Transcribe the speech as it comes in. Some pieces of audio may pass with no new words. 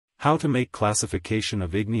How to make classification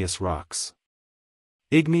of igneous rocks.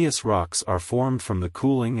 Igneous rocks are formed from the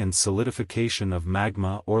cooling and solidification of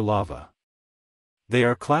magma or lava. They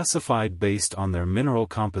are classified based on their mineral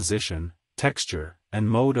composition, texture, and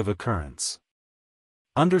mode of occurrence.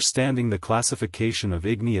 Understanding the classification of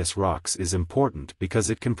igneous rocks is important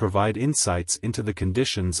because it can provide insights into the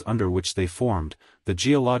conditions under which they formed, the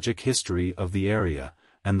geologic history of the area,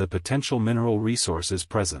 and the potential mineral resources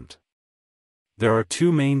present. There are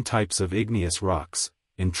two main types of igneous rocks,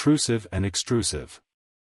 intrusive and extrusive.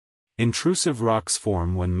 Intrusive rocks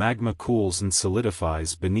form when magma cools and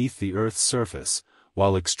solidifies beneath the Earth's surface,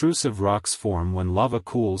 while extrusive rocks form when lava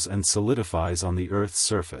cools and solidifies on the Earth's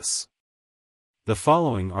surface. The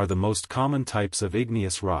following are the most common types of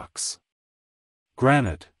igneous rocks.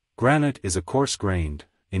 Granite. Granite is a coarse-grained,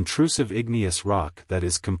 intrusive igneous rock that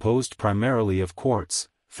is composed primarily of quartz,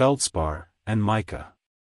 feldspar, and mica.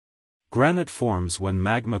 Granite forms when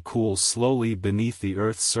magma cools slowly beneath the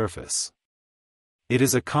Earth's surface. It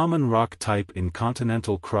is a common rock type in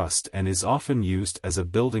continental crust and is often used as a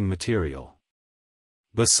building material.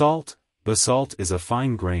 Basalt. Basalt is a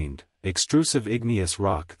fine-grained, extrusive igneous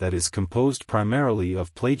rock that is composed primarily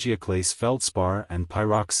of plagioclase feldspar and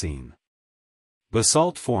pyroxene.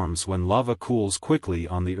 Basalt forms when lava cools quickly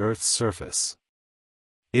on the Earth's surface.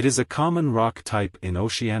 It is a common rock type in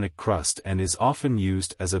oceanic crust and is often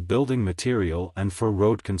used as a building material and for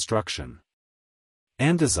road construction.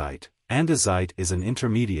 Andesite. Andesite is an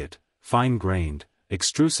intermediate, fine-grained,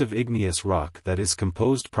 extrusive igneous rock that is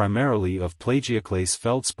composed primarily of plagioclase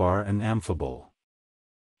feldspar and amphibole.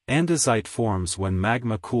 Andesite forms when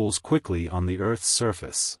magma cools quickly on the Earth's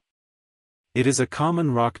surface. It is a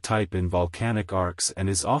common rock type in volcanic arcs and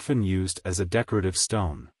is often used as a decorative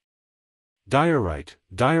stone. Diorite.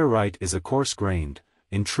 Diorite is a coarse-grained,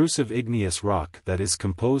 intrusive igneous rock that is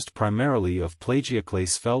composed primarily of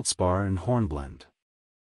plagioclase feldspar and hornblende.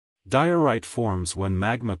 Diorite forms when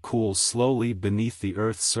magma cools slowly beneath the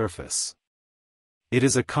Earth's surface. It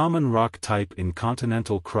is a common rock type in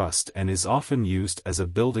continental crust and is often used as a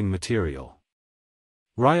building material.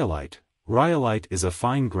 Rhyolite. Rhyolite is a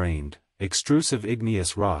fine-grained, extrusive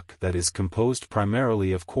igneous rock that is composed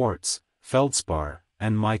primarily of quartz, feldspar,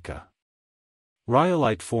 and mica.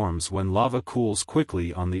 Rhyolite forms when lava cools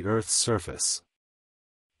quickly on the Earth's surface.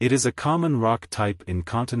 It is a common rock type in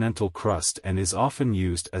continental crust and is often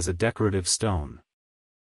used as a decorative stone.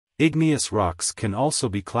 Igneous rocks can also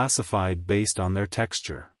be classified based on their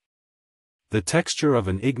texture. The texture of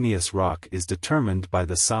an igneous rock is determined by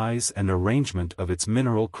the size and arrangement of its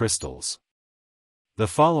mineral crystals. The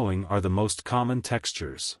following are the most common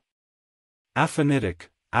textures. Aphanitic.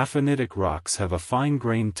 Aphanitic rocks have a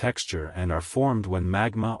fine-grained texture and are formed when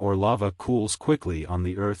magma or lava cools quickly on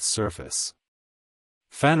the Earth's surface.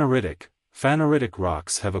 Phaneritic. Phaneritic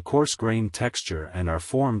rocks have a coarse-grained texture and are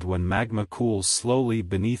formed when magma cools slowly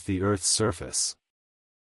beneath the Earth's surface.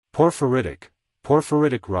 Porphyritic.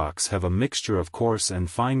 Porphyritic rocks have a mixture of coarse and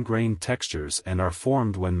fine-grained textures and are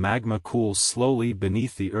formed when magma cools slowly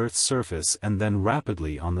beneath the Earth's surface and then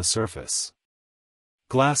rapidly on the surface.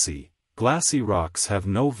 Glassy. Glassy rocks have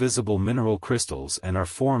no visible mineral crystals and are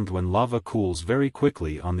formed when lava cools very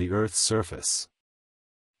quickly on the Earth's surface.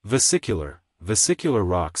 Vesicular. Vesicular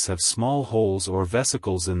rocks have small holes or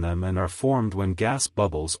vesicles in them and are formed when gas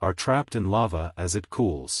bubbles are trapped in lava as it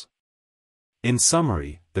cools. In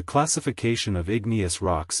summary, the classification of igneous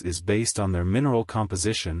rocks is based on their mineral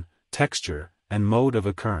composition, texture, and mode of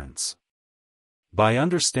occurrence. By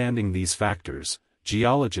understanding these factors,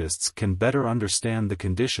 geologists can better understand the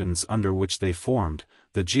conditions under which they formed,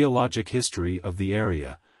 the geologic history of the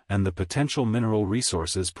area, and the potential mineral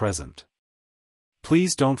resources present.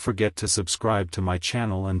 Please don't forget to subscribe to my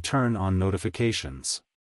channel and turn on notifications.